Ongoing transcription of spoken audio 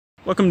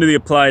Welcome to the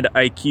Applied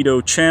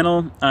Aikido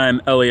channel.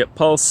 I'm Elliot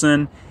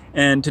Paulson,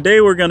 and today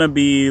we're going to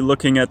be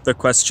looking at the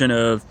question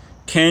of,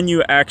 can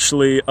you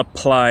actually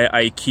apply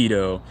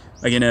Aikido?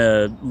 Like in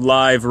a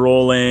live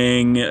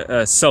rolling,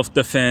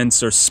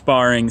 self-defense, or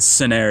sparring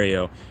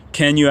scenario.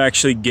 Can you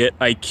actually get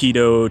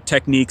Aikido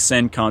techniques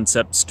and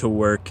concepts to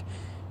work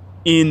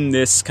in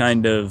this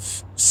kind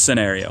of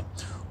scenario?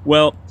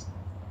 Well,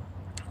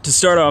 to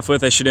start off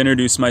with, I should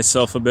introduce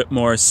myself a bit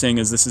more, seeing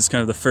as this is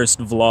kind of the first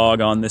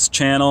vlog on this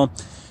channel.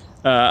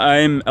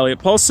 I'm Elliot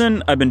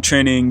Paulson. I've been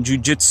training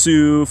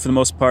Jiu-Jitsu for the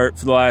most part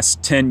for the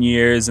last 10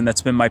 years, and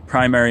that's been my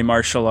primary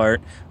martial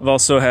art. I've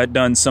also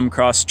done some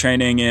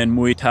cross-training in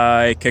Muay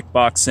Thai,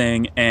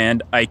 kickboxing,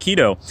 and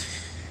Aikido.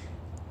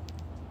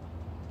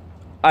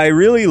 I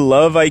really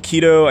love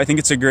Aikido. I think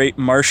it's a great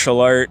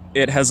martial art.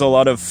 It has a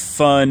lot of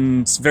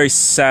fun, it's very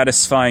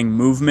satisfying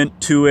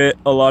movement to it.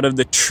 A lot of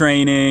the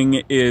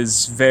training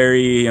is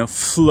very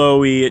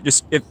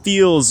flowy. It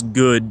feels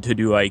good to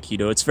do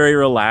Aikido. It's very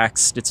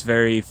relaxed. It's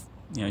very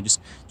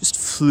just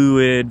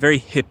fluid, very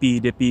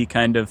hippy-dippy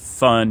kind of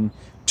fun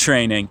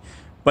training.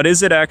 But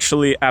is it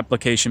actually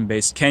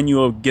application-based? Can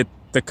you get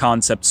the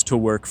concepts to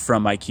work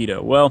from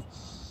Aikido? Well,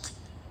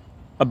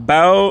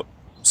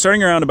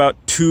 starting around about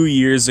 2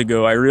 years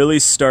ago, I really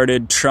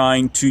started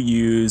trying to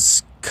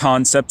use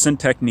concepts and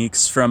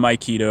techniques from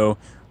Aikido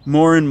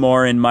more and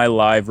more in my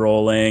live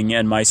rolling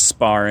and my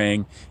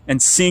sparring, and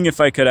seeing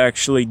if I could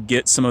actually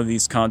get some of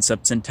these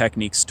concepts and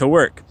techniques to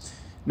work.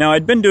 Now,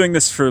 I'd been doing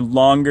this for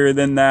longer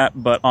than that,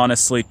 but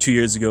honestly, 2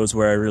 years ago is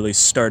where I really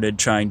started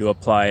trying to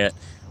apply it.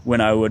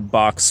 When I would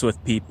box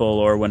with people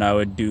or when I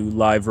would do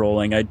live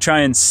rolling, I'd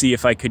try and see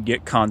if I could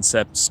get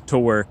concepts to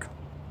work.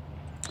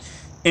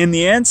 And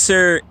the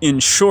answer, in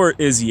short,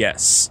 is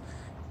yes.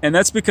 And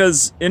that's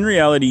because, in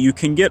reality, you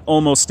can get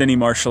almost any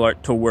martial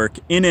art to work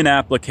in an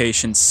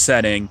application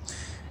setting.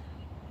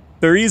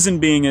 The reason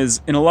being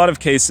is, in a lot of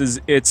cases,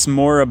 it's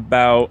more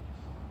about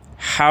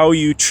how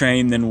you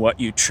train than what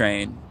you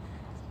train.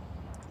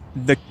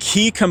 The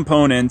key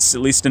components,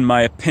 at least in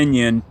my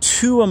opinion,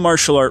 to a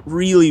martial art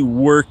really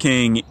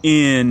working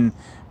in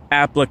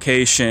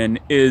application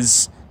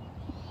is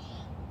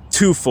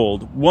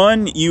twofold.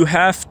 One, you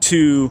have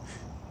to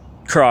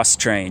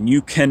cross-train.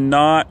 You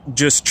cannot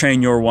just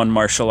train your one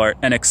martial art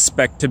and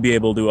expect to be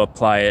able to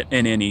apply it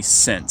in any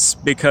sense,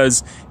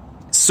 because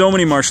so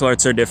many martial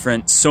arts are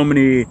different, so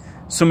many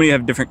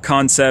have different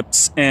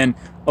concepts, and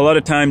a lot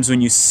of times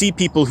when you see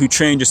people who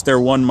train just their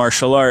one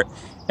martial art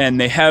and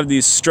they have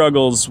these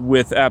struggles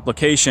with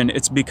application,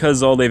 it's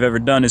because all they've ever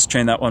done is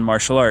train that one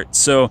martial art.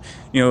 So,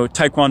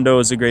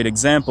 Taekwondo is a great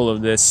example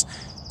of this.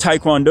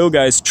 Taekwondo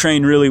guys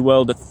train really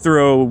well to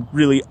throw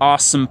really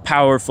awesome,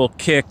 powerful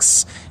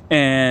kicks,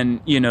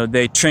 and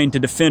they train to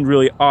defend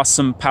really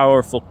awesome,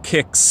 powerful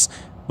kicks,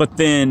 but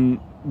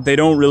then they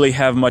don't really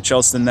have much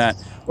else than that.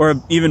 Or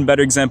an even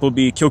better example would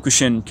be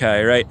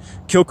Kyokushinkai, right?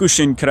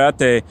 Kyokushin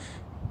karate,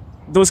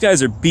 those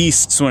guys are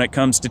beasts when it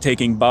comes to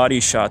taking body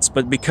shots,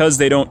 but because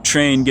they don't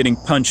train getting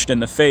punched in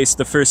the face,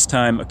 the first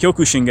time a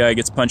Kyokushin guy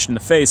gets punched in the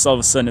face, all of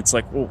a sudden it's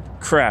like, oh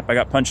crap, I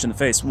got punched in the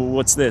face. Well,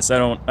 what's this? I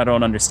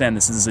don't understand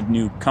this. This is a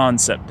new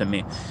concept to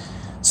me.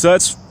 So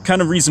that's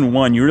kind of reason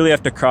one. You really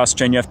have to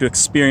cross-train. You have to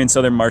experience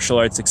other martial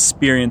arts,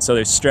 experience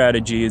other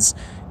strategies,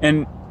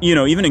 and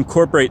even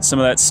incorporate some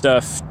of that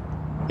stuff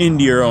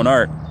into your own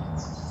art.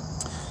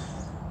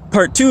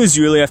 Part two is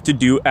you really have to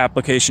do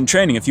application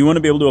training. If you want to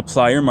be able to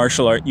apply your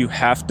martial art, you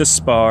have to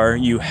spar,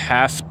 you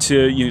have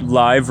to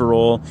live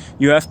roll,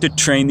 you have to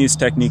train these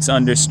techniques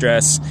under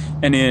stress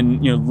and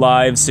in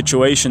live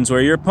situations where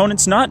your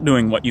opponent's not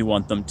doing what you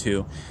want them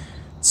to.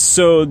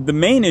 So the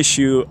main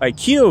issue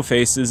Aikido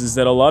faces is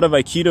that a lot of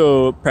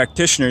Aikido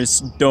practitioners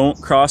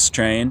don't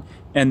cross-train,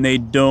 and they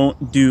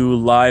don't do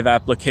live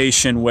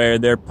application where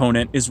their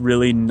opponent is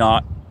really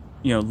not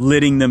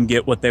letting them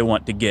get what they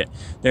want to get.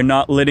 They're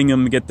not letting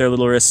them get their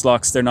little wrist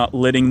locks. They're not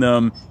letting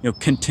them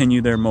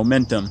continue their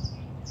momentum.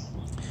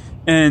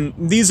 And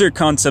these are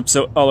concepts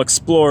that I'll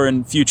explore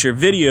in future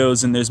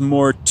videos, and there's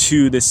more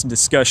to this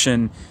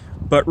discussion.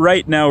 But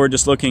right now we're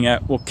just looking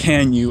at, well,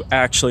 can you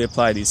actually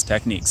apply these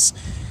techniques?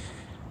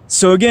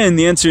 So again,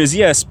 the answer is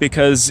yes,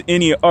 because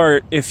any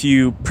art, if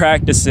you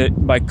practice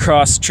it by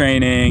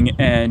cross-training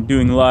and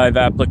doing live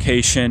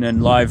application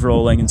and live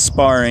rolling and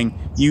sparring,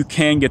 you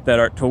can get that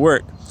art to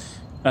work.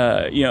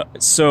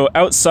 So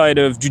outside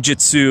of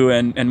Jiu-Jitsu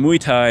and Muay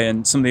Thai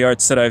and some of the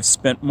arts that I've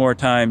spent more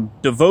time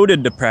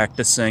devoted to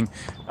practicing,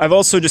 I've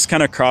also just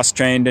kind of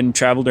cross-trained and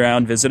traveled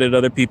around, visited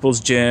other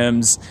people's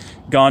gyms,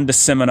 gone to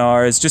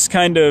seminars, just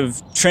kind of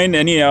trained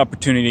any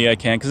opportunity I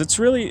can, because it's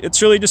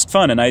really just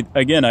fun. And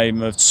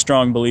I'm a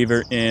strong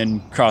believer in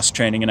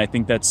cross-training, and I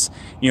think that's,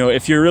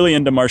 if you're really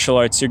into martial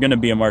arts, you're going to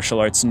be a martial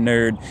arts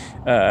nerd.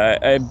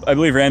 I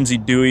believe Ramsey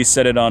Dewey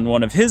said it on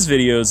one of his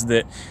videos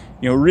that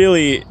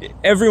really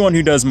everyone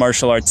who does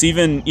martial arts,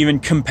 even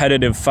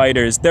competitive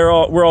fighters,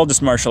 we're all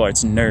just martial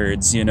arts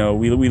nerds.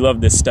 We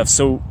love this stuff.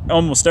 So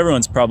almost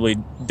everyone's probably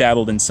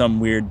dabbled in some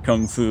weird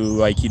kung fu,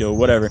 aikido,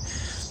 whatever.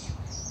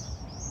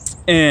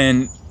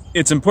 And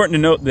it's important to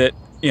note that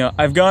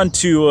I've gone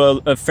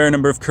to a fair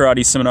number of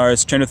karate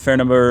seminars, trained with a fair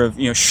number of,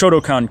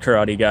 Shotokan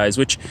karate guys,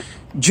 which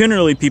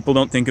generally people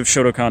don't think of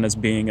Shotokan as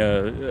being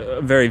a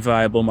very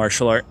viable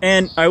martial art.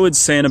 And I would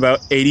say in about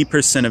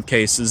 80% of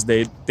cases,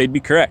 they'd be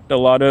correct. A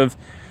lot of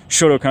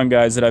Shotokan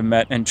guys that I've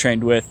met and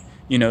trained with,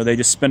 they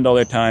just spend all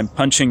their time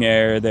punching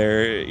air.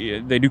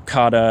 They do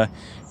kata,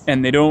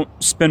 and they don't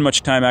spend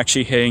much time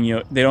actually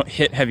hitting. They don't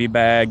hit heavy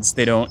bags.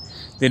 They don't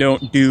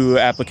do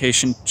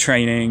application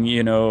training.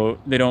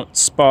 They don't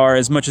spar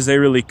as much as they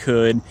really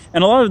could.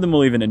 And a lot of them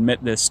will even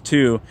admit this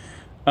too.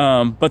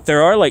 But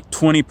there are like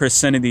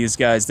 20% of these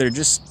guys. They're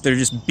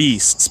just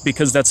beasts,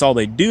 because that's all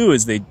they do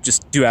is they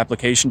just do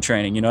application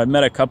training. I've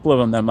met a couple of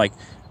them that I'm like,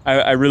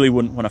 I really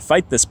wouldn't want to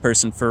fight this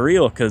person for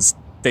real, because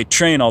they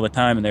train all the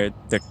time and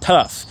they're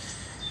tough.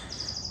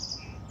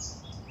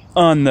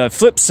 On the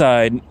flip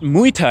side,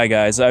 Muay Thai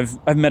guys, I've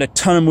met a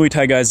ton of Muay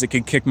Thai guys that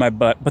could kick my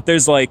butt, but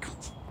there's like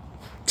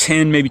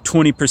 10, maybe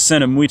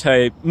 20% of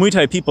Muay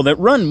Thai people that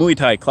run Muay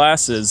Thai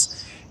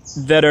classes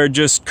that are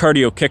just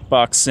cardio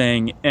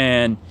kickboxing,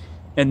 and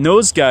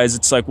those guys,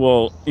 it's like,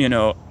 well,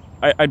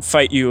 I'd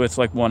fight you with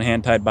like one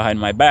hand tied behind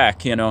my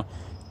back, and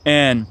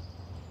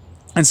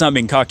it's not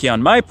being cocky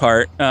on my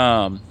part.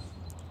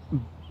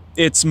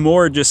 It's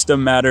more just a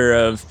matter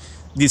of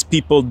these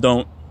people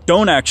don't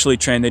actually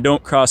train, they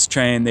don't cross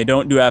train, they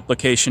don't do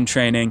application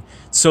training.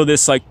 So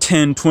this like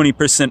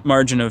 10-20%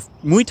 margin of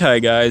Muay Thai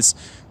guys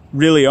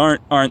really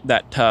aren't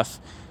that tough.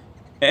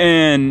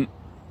 And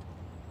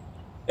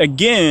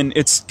again,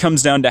 it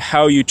comes down to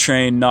how you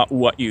train, not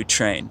what you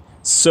train.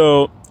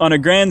 So on a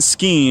grand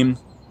scheme,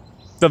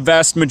 the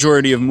vast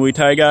majority of Muay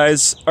Thai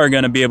guys are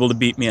going to be able to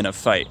beat me in a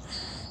fight.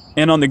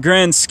 And on the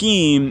grand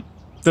scheme,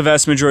 the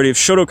vast majority of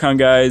Shotokan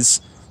guys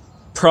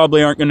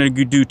probably aren't going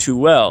to do too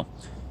well.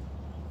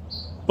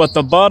 But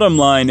the bottom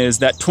line is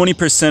that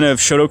 20% of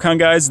Shotokan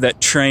guys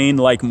that train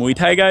like Muay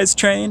Thai guys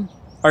train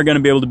are going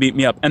to be able to beat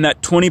me up. And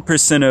that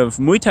 20% of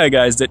Muay Thai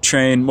guys that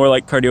train more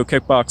like cardio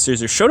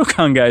kickboxers or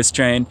Shotokan guys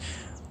train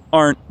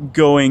aren't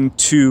going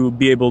to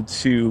be able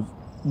to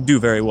do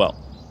very well.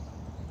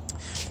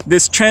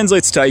 This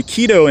translates to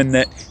Aikido in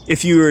that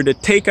if you were to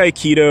take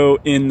Aikido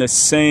in the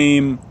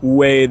same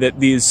way that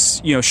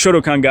these,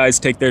 Shotokan guys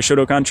take their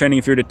Shotokan training,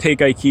 if you were to take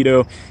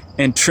Aikido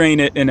and train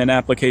it in an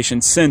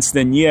application sense,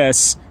 then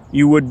yes,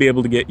 you would be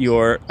able to get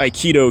your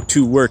Aikido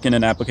to work in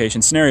an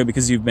application scenario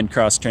because you've been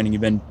cross-training,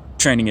 you've been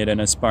training it in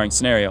a sparring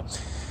scenario.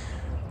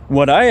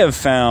 What I have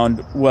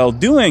found while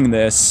doing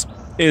this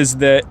is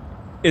that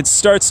it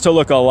starts to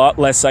look a lot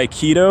less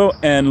Aikido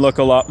and look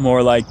a lot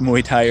more like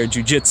Muay Thai or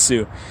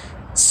Jiu-Jitsu.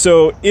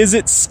 So is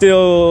it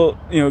still,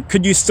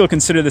 could you still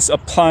consider this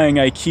applying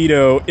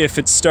Aikido if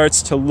it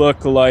starts to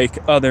look like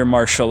other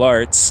martial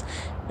arts?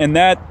 And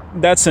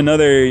that's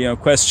another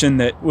question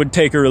that would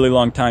take a really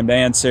long time to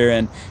answer,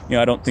 and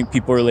I don't think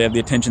people really have the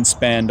attention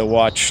span to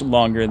watch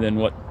longer than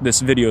what this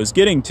video is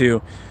getting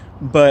to.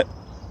 But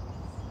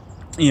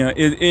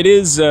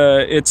it's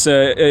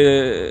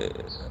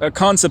a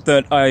concept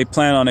that I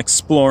plan on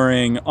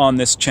exploring on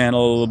this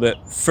channel a little bit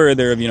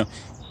further. Of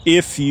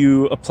if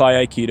you apply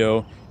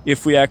Aikido,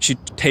 if we actually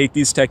take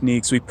these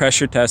techniques, we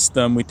pressure test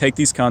them, we take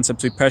these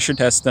concepts, we pressure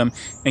test them,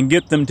 and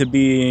get them to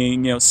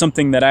be,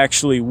 something that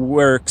actually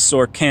works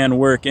or can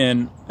work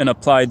in an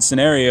applied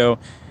scenario,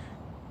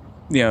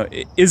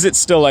 is it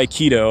still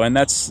Aikido? And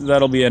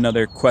that'll be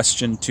another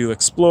question to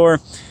explore.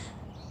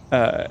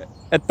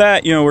 At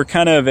that, we're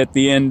kind of at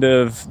the end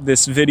of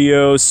this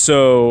video,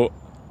 so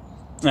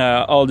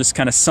I'll just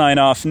kind of sign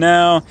off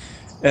now.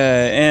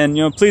 And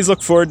please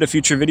look forward to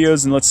future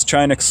videos, and let's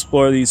try and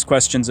explore these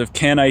questions of,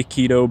 can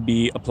Aikido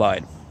be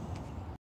applied?